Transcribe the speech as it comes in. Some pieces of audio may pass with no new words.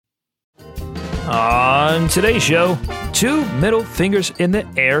On today's show, 2 middle fingers in the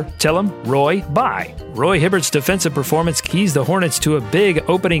air tell him Roy bye. Roy Hibbert's defensive performance keys the Hornets to a big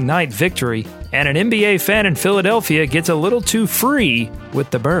opening night victory, and an NBA fan in Philadelphia gets a little too free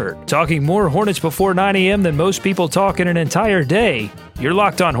with the bird. Talking more Hornets before 9 a.m. than most people talk in an entire day. You're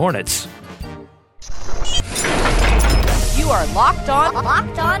Locked On Hornets. You are Locked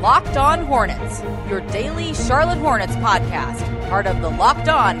On Hornets, your daily Charlotte Hornets podcast, part of the Locked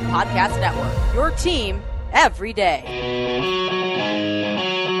On Podcast Network, your team every day.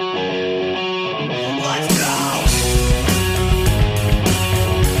 Let's go!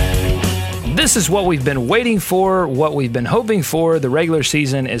 This is what we've been waiting for, what we've been hoping for. The regular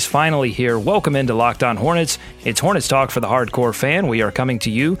season is finally here. Welcome into Locked On Hornets. It's Hornets Talk for the hardcore fan. We are coming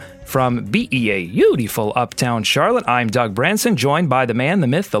to you from BEA, beautiful uptown Charlotte. I'm Doug Branson, joined by the man, the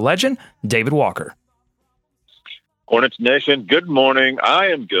myth, the legend, David Walker. Hornets Nation, good morning. I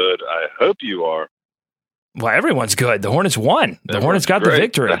am good. I hope you are. Well, everyone's good. The Hornets won. The Hornets got the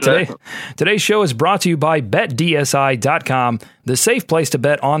victory. Today's show is brought to you by BetDSI.com, the safe place to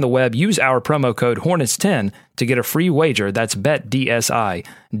bet on the web. Use our promo code Hornets10 to get a free wager. That's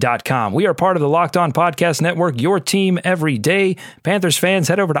BetDSI.com. We are part of the Locked On Podcast Network, your team every day. Panthers fans,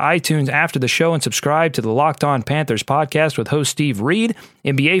 head over to iTunes after the show and subscribe to the Locked On Panthers podcast with host Steve Reed.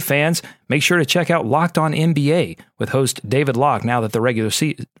 NBA fans, make sure to check out Locked On NBA with host David Locke now that the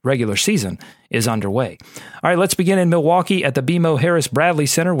regular season is underway. All right, let's begin in Milwaukee at the BMO Harris Bradley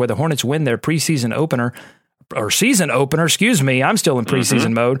Center, where the Hornets win their season opener. I'm still in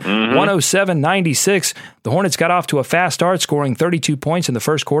preseason mode. 107-96. The Hornets got off to a fast start, scoring 32 points in the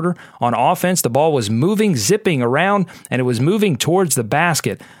first quarter. On offense, the ball was moving, zipping around, and it was moving towards the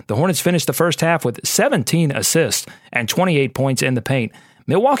basket. The Hornets finished the first half with 17 assists and 28 points in the paint.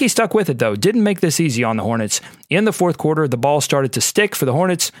 Milwaukee stuck with it, though. Didn't make this easy on the Hornets. In the fourth quarter, the ball started to stick for the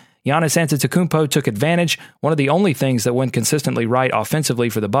Hornets. Giannis Antetokounmpo took advantage, one of the only things that went consistently right offensively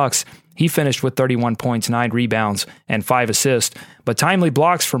for the Bucks. He finished with 31 points, 9 rebounds, and 5 assists. But timely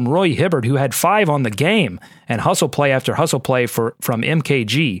blocks from Roy Hibbert, who had 5 on the game, and hustle play after hustle play from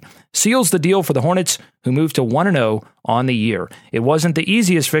MKG seals the deal for the Hornets, who moved to 1-0 on the year. It wasn't the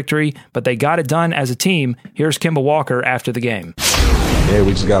easiest victory, but they got it done as a team. Here's Kemba Walker after the game. Yeah,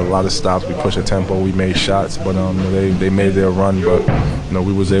 we just got a lot of stops. We pushed a tempo. We made shots, but they made their run. But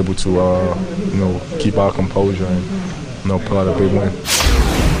we was able to keep our composure and pull out a big win.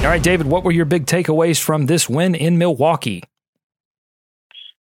 All right, David, what were your big takeaways from this win in Milwaukee?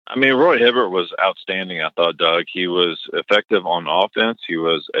 I mean, Roy Hibbert was outstanding, I thought, Doug. He was effective on offense. He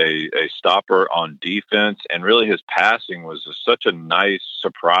was a stopper on defense, and really his passing was just such a nice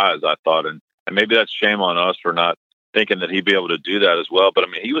surprise, I thought. And maybe that's shame on us for not thinking that he'd be able to do that as well. But I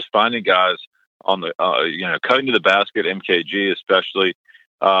mean, he was finding guys on the, cutting to the basket, MKG especially,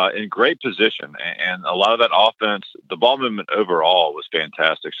 in great position. And a lot of that offense, the ball movement overall was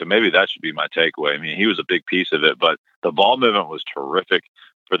fantastic. So maybe that should be my takeaway. I mean, he was a big piece of it, but the ball movement was terrific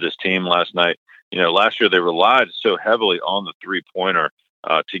for this team last night. Last year they relied so heavily on the three-pointer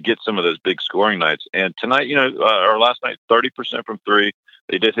to get some of those big scoring nights. And tonight, or last night, 30% from three.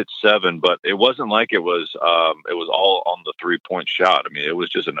 They did hit 7, but it wasn't like it was all on the 3-point shot. I mean, it was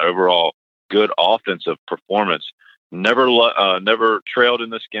just an overall good offensive performance. Never trailed in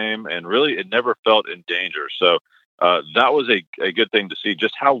this game, and really it never felt in danger. So that was a good thing to see,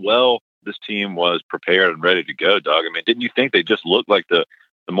 just how well this team was prepared and ready to go, Doug. I mean, didn't you think they just looked like the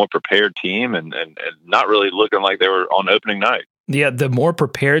more prepared team and not really looking like they were on opening night? Yeah, the more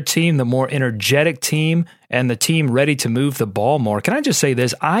prepared team, the more energetic team, and the team ready to move the ball more. Can I just say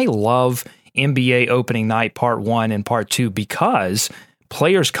this? I love NBA opening night part 1 and part 2 because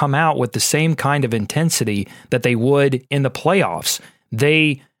players come out with the same kind of intensity that they would in the playoffs.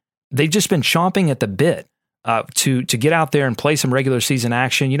 They've just been chomping at the bit to get out there and play some regular season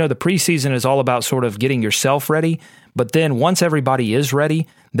action. The preseason is all about sort of getting yourself ready, but then once everybody is ready,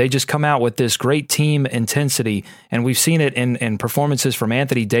 they just come out with this great team intensity, and we've seen it in performances from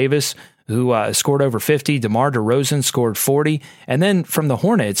Anthony Davis, who scored over 50, DeMar DeRozan scored 40, and then from the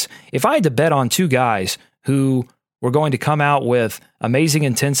Hornets, if I had to bet on 2 guys who were going to come out with amazing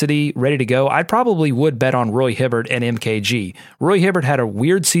intensity, ready to go, I probably would bet on Roy Hibbert and MKG. Roy Hibbert had a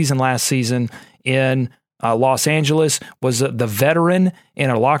weird season last season in Los Angeles, was the veteran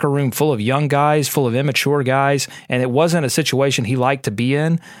in a locker room full of young guys, full of immature guys, and it wasn't a situation he liked to be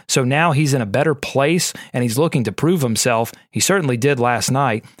in. So now he's in a better place, and he's looking to prove himself. He certainly did last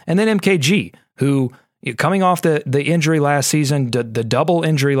night. And then MKG, who Coming off the injury last season, the double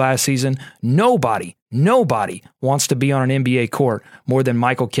injury last season, nobody wants to be on an NBA court more than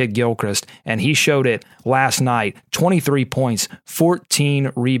Michael Kidd-Gilchrist, and he showed it last night. 23 points,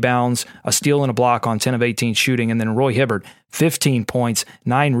 14 rebounds, a steal and a block on 10 of 18 shooting, and then Roy Hibbert, 15 points,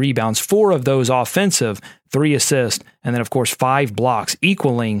 9 rebounds, 4 of those offensive, 3 assists, and then, of course, 5 blocks,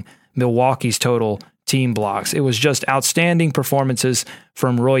 equaling Milwaukee's total team blocks. It was just outstanding performances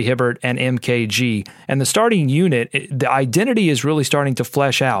from Roy Hibbert and MKG. And the starting unit, the identity is really starting to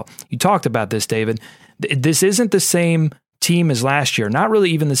flesh out. You talked about this, David. This isn't the same team as last year, not really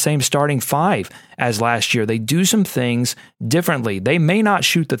even the same starting 5 as last year. They do some things differently. They may not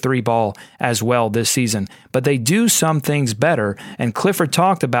shoot the 3 ball as well this season, but they do some things better. And Clifford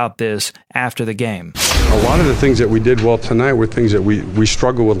talked about this after the game. A lot of the things that we did well tonight were things that we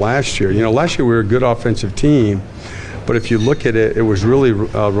struggled with last year. Last year we were a good offensive team, but if you look at it, it was really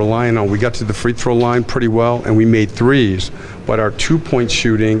relying on, we got to the free throw line pretty well and we made threes, but our 2-point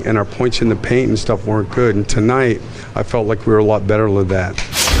shooting and our points in the paint and stuff weren't good. And tonight, I felt like we were a lot better with that.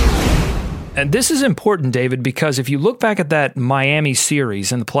 And this is important, David, because if you look back at that Miami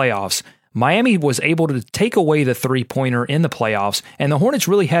series in the playoffs, Miami was able to take away the three-pointer in the playoffs, and the Hornets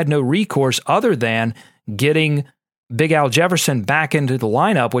really had no recourse other than getting Big Al Jefferson back into the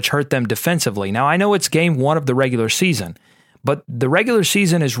lineup, which hurt them defensively. Now, I know it's game 1 of the regular season, but the regular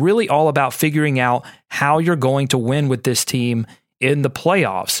season is really all about figuring out how you're going to win with this team in the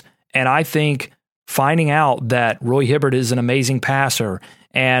playoffs. And I think finding out that Roy Hibbert is an amazing passer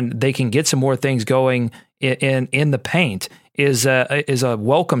and they can get some more things going in the paint is a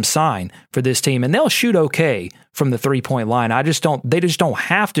welcome sign for this team. And they'll shoot okay from the 3-point line. They just don't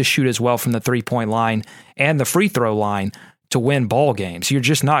have to shoot as well from the 3-point line and the free throw line to win ball games. You're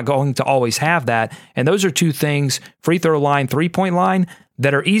just not going to always have that. And those are 2 things, free throw line, 3-point line,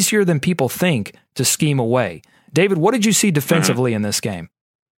 that are easier than people think to scheme away. David, what did you see defensively in this game?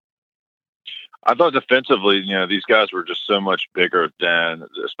 I thought defensively, these guys were just so much bigger than,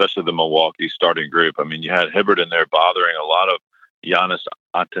 especially the Milwaukee starting group. I mean, you had Hibbert in there bothering a lot of Giannis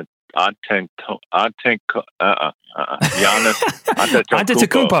Antetokounmpo.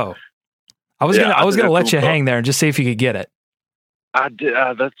 I was gonna let you hang there and just see if you could get it. I did.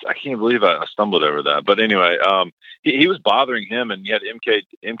 I can't believe I stumbled over that. But anyway, he was bothering him, and you had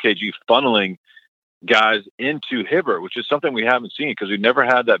MKG funneling guys into Hibbert, which is something we haven't seen because we never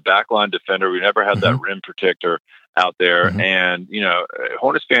had that backline defender. We never had that rim protector out there. And,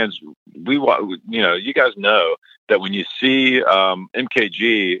 Hornets fans, you guys know that when you see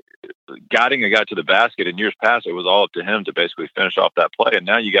MKG guiding a guy to the basket in years past, it was all up to him to basically finish off that play. And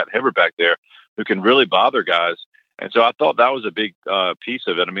now you got Hibbert back there who can really bother guys. And so I thought that was a big piece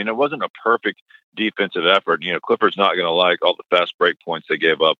of it. I mean, it wasn't a perfect defensive effort. Clifford's not going to like all the fast break points they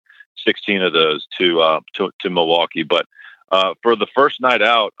gave up. 16 of those to Milwaukee, but for the first night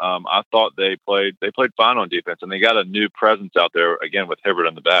out, I thought they played fine on defense, and they got a new presence out there again with Hibbert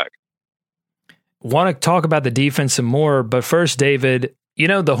in the back. Want to talk about the defense some more, but first, David,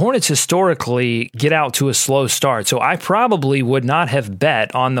 the Hornets historically get out to a slow start, so I probably would not have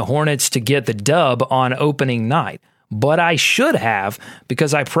bet on the Hornets to get the dub on opening night. But I should have,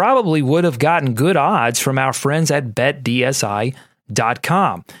 because I probably would have gotten good odds from our friends at BetDSI.com.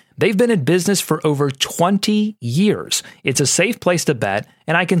 They've been in business for over 20 years. It's a safe place to bet,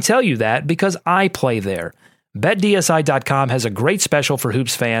 and I can tell you that because I play there. BetDSI.com has a great special for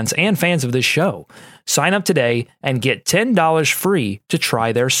Hoops fans and fans of this show. Sign up today and get $10 free to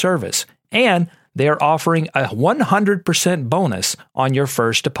try their service. And they're offering a 100% bonus on your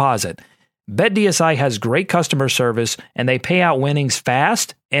first deposit. BetDSI has great customer service, and they pay out winnings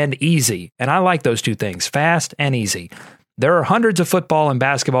fast and easy. And I like those 2 things, fast and easy. There are hundreds of football and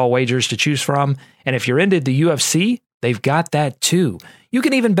basketball wagers to choose from, and if you're into the UFC, they've got that too. You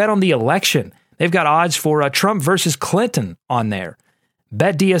can even bet on the election. They've got odds for Trump versus Clinton on there.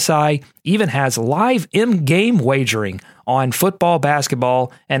 BetDSI even has live in-game wagering on football,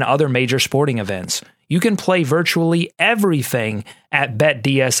 basketball, and other major sporting events. You can play virtually everything at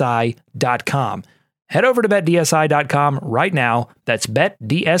BetDSI.com. Head over to BetDSI.com right now. That's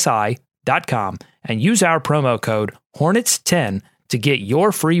BetDSI.com. And use our promo code Hornets10 to get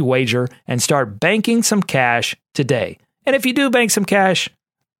your free wager and start banking some cash today. And if you do bank some cash,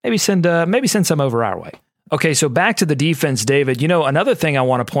 maybe send some over our way. Okay, so back to the defense, David. Another thing I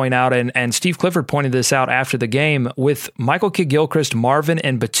want to point out, and Steve Clifford pointed this out after the game, with Michael Kidd-Gilchrist, Marvin,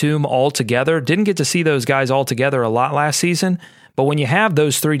 and Batum all together. Didn't get to see those guys all together a lot last season, but when you have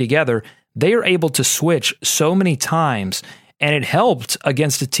those 3 together, they are able to switch so many times. And it helped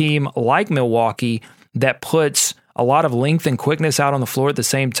against a team like Milwaukee that puts a lot of length and quickness out on the floor at the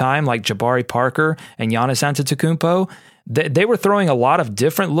same time, like Jabari Parker and Giannis Antetokounmpo. They were throwing a lot of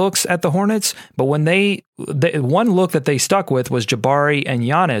different looks at the Hornets, but when one look that they stuck with was Jabari and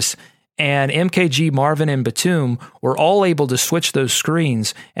Giannis, and MKG, Marvin, and Batum were all able to switch those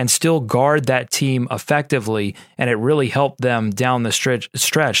screens and still guard that team effectively, and it really helped them down the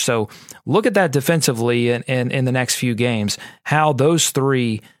stretch. So look at that defensively in the next few games, how those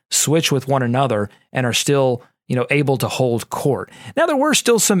three switch with one another and are still able to hold court. Now, there were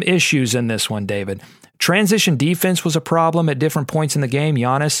still some issues in this one, David. Transition defense was a problem at different points in the game.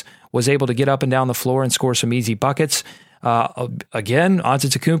 Giannis was able to get up and down the floor and score some easy buckets. Again,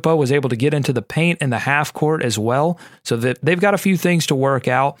 Antetokounmpo was able to get into the paint in the half court as well. So they've got a few things to work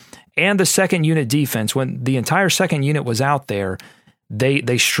out. And the second unit defense, when the entire second unit was out there,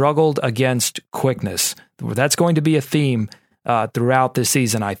 they struggled against quickness. That's going to be a theme throughout this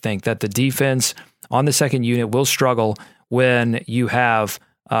season, I think, that the defense on the second unit will struggle when you have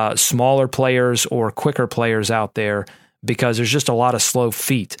smaller players or quicker players out there, because there's just a lot of slow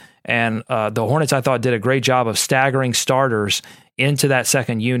feet. And the Hornets, I thought, did a great job of staggering starters into that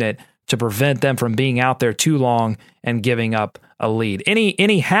second unit to prevent them from being out there too long and giving up a lead.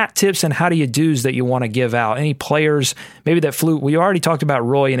 Any hat tips and how do you do's that you want to give out? Any players maybe that flew? We already talked about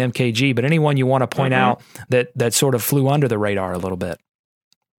Roy and MKG, but anyone you want to point out that sort of flew under the radar a little bit?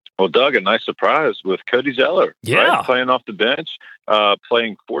 Well, Doug, a nice surprise with Cody Zeller. Yeah. Right? Playing off the bench,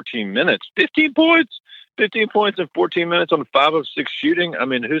 playing 14 minutes, 15 points. 15 points in 14 minutes on 5 of 6 shooting. I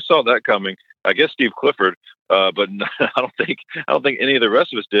mean, who saw that coming? I guess Steve Clifford, but I don't think any of the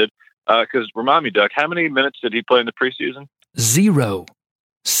rest of us did. Because remind me, Doug, how many minutes did he play in the preseason? 0.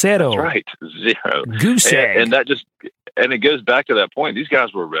 That's right, 0. Goose egg. And it goes back to that point. These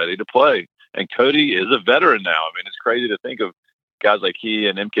guys were ready to play, and Cody is a veteran now. I mean, it's crazy to think of guys like he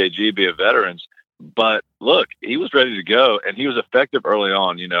and MKG being veterans. But look, he was ready to go, and he was effective early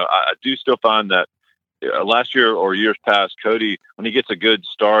on. I do still find that. Last year or years past, Cody, when he gets a good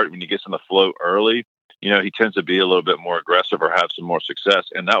start, when he gets on the float early, he tends to be a little bit more aggressive or have some more success.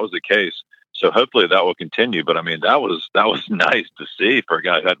 And that was the case. So hopefully that will continue. But I mean, that was nice to see for a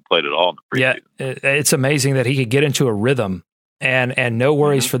guy who hadn't played at all in the preseason. Yeah, it's amazing that he could get into a rhythm and no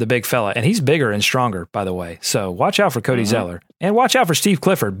worries for the big fella. And he's bigger and stronger, by the way. So watch out for Cody Zeller, and watch out for Steve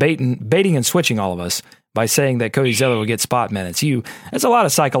Clifford baiting and switching all of us by saying that Cody Zeller will get spot minutes. That's a lot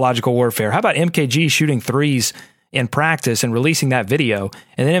of psychological warfare. How about MKG shooting threes in practice and releasing that video,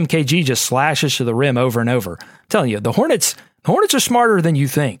 and then MKG just slashes to the rim over and over? I'm telling you, the Hornets are smarter than you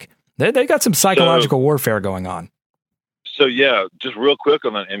think. They got some psychological warfare going on. So yeah, just real quick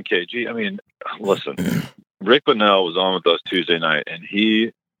on that MKG. I mean, listen, Rick Bonnell was on with us Tuesday night, and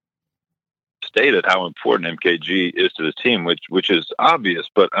he stated how important MKG is to the team, which is obvious.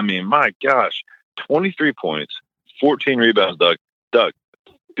 But I mean, my gosh. 23 points, 14 rebounds, Doug,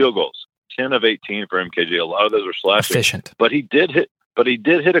 field goals, 10 of 18 for MKG. A lot of those are slashing. Efficient. But he did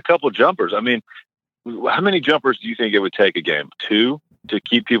hit a couple of jumpers. I mean, how many jumpers do you think it would take a game? 2 to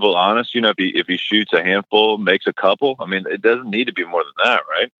keep people honest? If he shoots a handful, makes a couple. I mean, it doesn't need to be more than that,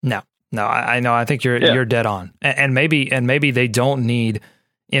 right? No, I know. I think you're dead on. And maybe they don't need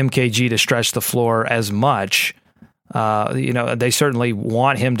MKG to stretch the floor as much. They certainly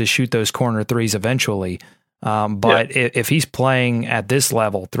want him to shoot those corner threes eventually. But if he's playing at this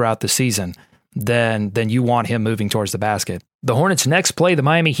level throughout the season, then you want him moving towards the basket. The Hornets next play the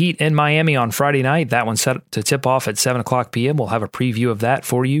Miami Heat in Miami on Friday night. That one's set to tip off at 7:00 p.m. We'll have a preview of that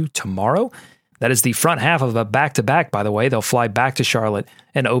for you tomorrow. That is the front half of a back-to-back, by the way. They'll fly back to Charlotte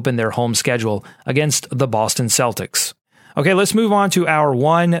and open their home schedule against the Boston Celtics. Okay, let's move on to our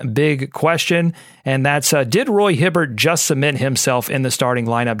one big question, and that's, did Roy Hibbert just cement himself in the starting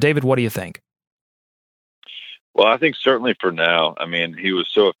lineup? David, what do you think? Well, I think certainly for now. I mean, he was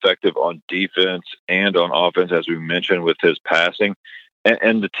so effective on defense and on offense, as we mentioned, with his passing.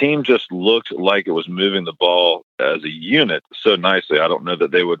 And the team just looked like it was moving the ball as a unit so nicely. I don't know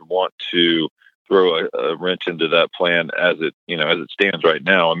that they would want to throw a wrench into that plan as it stands right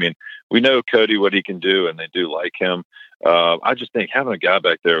now. I mean, we know Cody, what he can do, and they do like him. I just think having a guy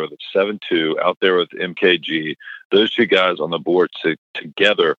back there with a 7-2 out there with MKG, those two guys on the board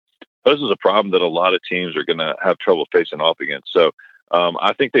together, poses a problem that a lot of teams are going to have trouble facing off against. So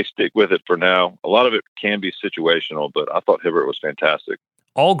I think they stick with it for now. A lot of it can be situational, but I thought Hibbert was fantastic.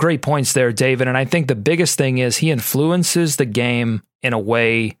 All great points there, David. And I think the biggest thing is he influences the game in a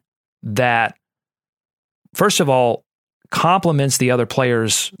way that, first of all, complements the other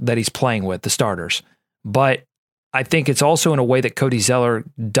players that he's playing with, the starters. But I think it's also in a way that Cody Zeller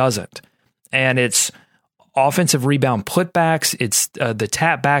doesn't. And it's offensive rebound putbacks. It's the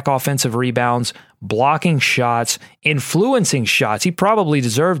tap back offensive rebounds, blocking shots, influencing shots. He probably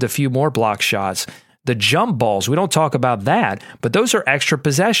deserved a few more block shots. The jump balls, we don't talk about that, but those are extra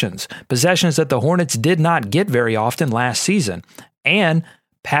possessions that the Hornets did not get very often last season. And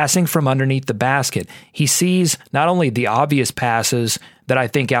passing from underneath the basket. He sees not only the obvious passes that I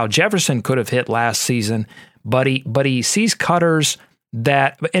think Al Jefferson could have hit last season, but he sees cutters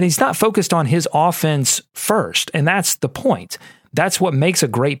that, and he's not focused on his offense first. And that's the point. That's what makes a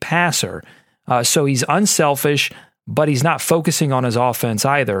great passer. So he's unselfish, but he's not focusing on his offense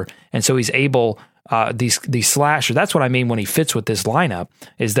either. And so he's able, these slashers, that's what I mean when he fits with this lineup,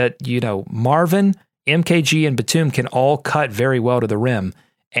 is that, Marvin, MKG, and Batum can all cut very well to the rim,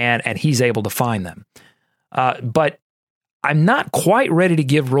 and he's able to find them. But I'm not quite ready to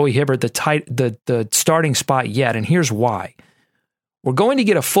give Roy Hibbert the starting spot yet, and here's why. We're going to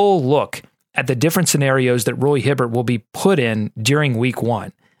get a full look at the different scenarios that Roy Hibbert will be put in during week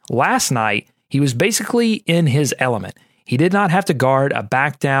 1. Last night, he was basically in his element. He did not have to guard a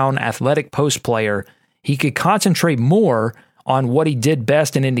back-down athletic post player. He could concentrate more on what he did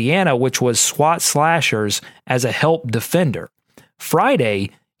best in Indiana, which was swat slashers as a help defender. Friday,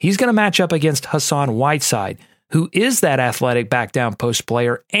 he's going to match up against Hassan Whiteside, who is that athletic back-down post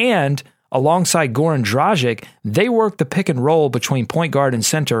player, and alongside Goran Dragic, they work the pick and roll between point guard and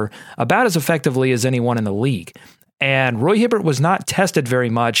center about as effectively as anyone in the league. And Roy Hibbert was not tested very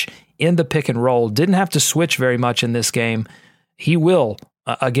much in the pick and roll, didn't have to switch very much in this game. He will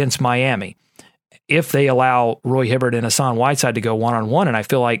against Miami if they allow Roy Hibbert and Hassan Whiteside to go one-on-one, and I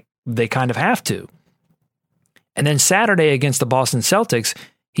feel like they kind of have to. And then Saturday against the Boston Celtics,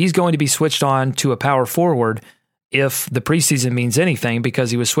 he's going to be switched on to a power forward if the preseason means anything,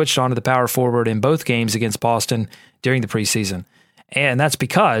 because he was switched on to the power forward in both games against Boston during the preseason. And that's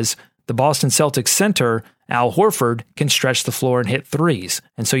because the Boston Celtics center, Al Horford, can stretch the floor and hit threes.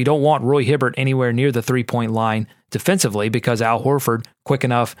 And so you don't want Roy Hibbert anywhere near the three-point line defensively because Al Horford quick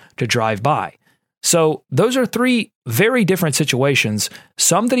enough to drive by. So those are three very different situations,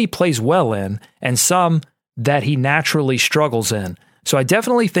 some that he plays well in and some that he naturally struggles in. So I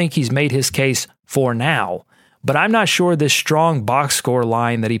definitely think he's made his case for now, but I'm not sure this strong box score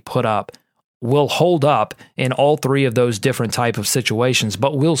line that he put up will hold up in all three of those different type of situations,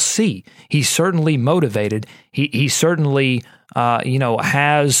 but we'll see. He's certainly motivated. He certainly,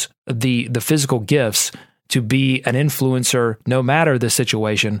 has the physical gifts to be an influencer no matter the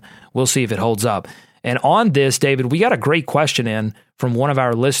situation. We'll see if it holds up. And on this, David, we got a great question in from one of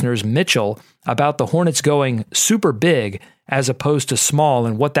our listeners, Mitchell, about the Hornets going super big as opposed to small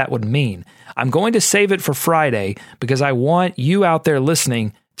and what that would mean. I'm going to save it for Friday because I want you out there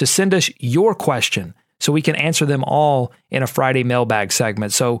listening to send us your question so we can answer them all in a Friday mailbag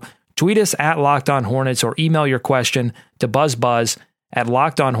segment. So tweet us at Locked On Hornets or email your question to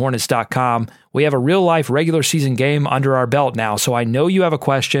buzzbuzz@lockedonhornets.com. We have a real-life regular season game under our belt now, so I know you have a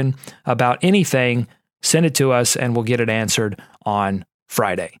question about anything. Send it to us, and we'll get it answered on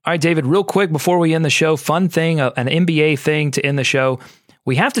Friday. All right, David, real quick before we end the show, fun thing, an NBA thing to end the show.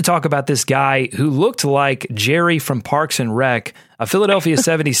 We have to talk about this guy who looked like Jerry from Parks and Rec, a Philadelphia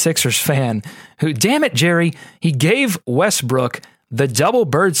 76ers fan, who, damn it, Jerry, he gave Westbrook the double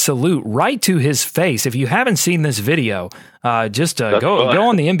bird salute right to his face. If you haven't seen this video, just go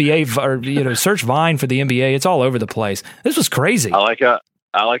on the NBA or search Vine for the NBA. It's all over the place. This was crazy. I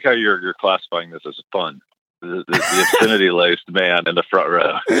like how you're classifying this as fun. The obscenity-laced man in the front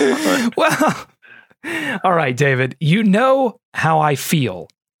row. Well, all right, David. You know how I feel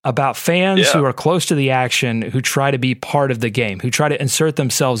about fans who are close to the action, who try to be part of the game, who try to insert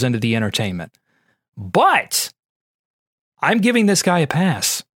themselves into the entertainment. But I'm giving this guy a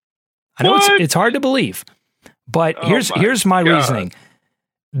pass. I know it's hard to believe, but here's my reasoning.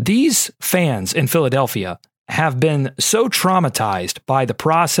 These fans in Philadelphia have been so traumatized by the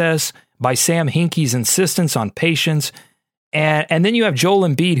process, by Sam Hinkie's insistence on patience, and then you have Joel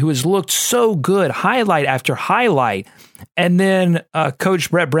Embiid, who has looked so good, highlight after highlight, and then Coach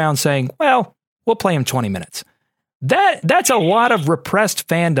Brett Brown saying, well, we'll play him 20 minutes. That's a lot of repressed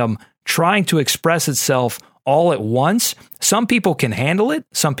fandom trying to express itself all at once. Some people can handle it.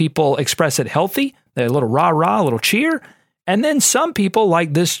 Some people express it healthy. They're a little rah-rah, a little cheer. And then some people,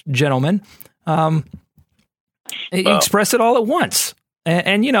 like this gentleman, express it all at once.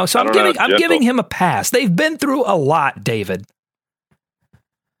 And so I'm giving him a pass. They've been through a lot, David.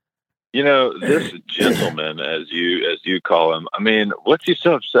 This gentleman, as you call him, I mean, what's he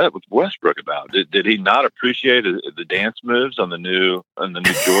so upset with Westbrook about? Did he not appreciate the dance moves on the new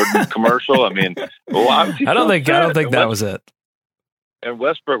Jordan commercial? I mean, why was he I don't think that was it. And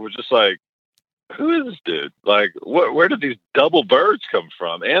Westbrook was just like, who is this dude? Like, where did these double birds come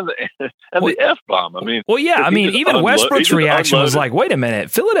from? And the F-bomb. I mean, well, yeah. I mean, even Westbrook's reaction was like, "Wait a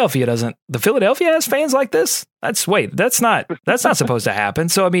minute, the Philadelphia has fans like this? That's not supposed to happen."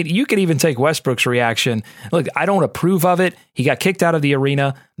 So, I mean, you could even take Westbrook's reaction. Look, I don't approve of it. He got kicked out of the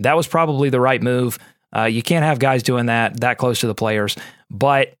arena. That was probably the right move. You can't have guys doing that close to the players,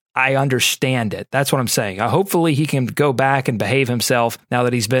 but I understand it. That's what I'm saying. Hopefully he can go back and behave himself now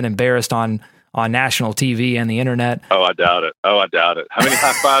that he's been embarrassed on national TV and the internet. Oh, I doubt it. How many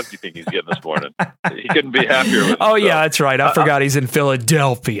high fives do you think he's getting this morning? He couldn't be happier with Oh, yeah, that's right. I forgot he's in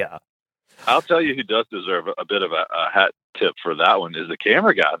Philadelphia. I'll tell you who does deserve a bit of a hat tip for that one is the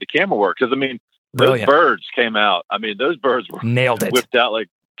camera guy, the camera work. Because, I mean, those birds came out. I mean, those birds were nailed it. Whipped out like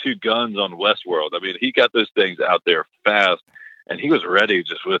two guns on Westworld. I mean, he got those things out there fast. And he was ready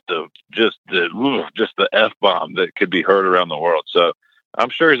just with the F-bomb that could be heard around the world. So I'm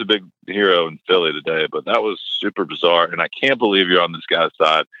sure he's a big hero in Philly today, but that was super bizarre. And I can't believe you're on this guy's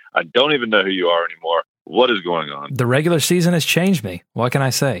side. I don't even know who you are anymore. What is going on? The regular season has changed me. What can I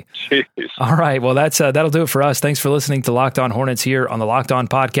say? Jeez. All right. Well, that'll do it for us. Thanks for listening to Locked On Hornets here on the Locked On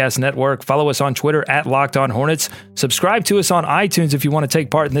Podcast Network. Follow us on Twitter at Locked On Hornets. Subscribe to us on iTunes if you want to take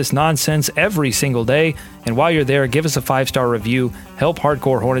part in this nonsense every single day. And while you're there, give us a 5-star review. Help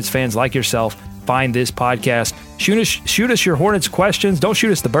hardcore Hornets fans like yourself find this podcast. Shoot us your Hornets questions. Don't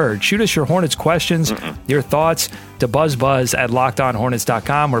shoot us the bird. Shoot us your Hornets questions, your thoughts to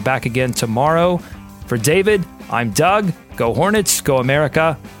buzzbuzz@lockedonhornets.com. We're back again tomorrow. For David, I'm Doug. Go Hornets, go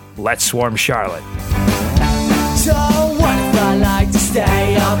America. Let's swarm Charlotte.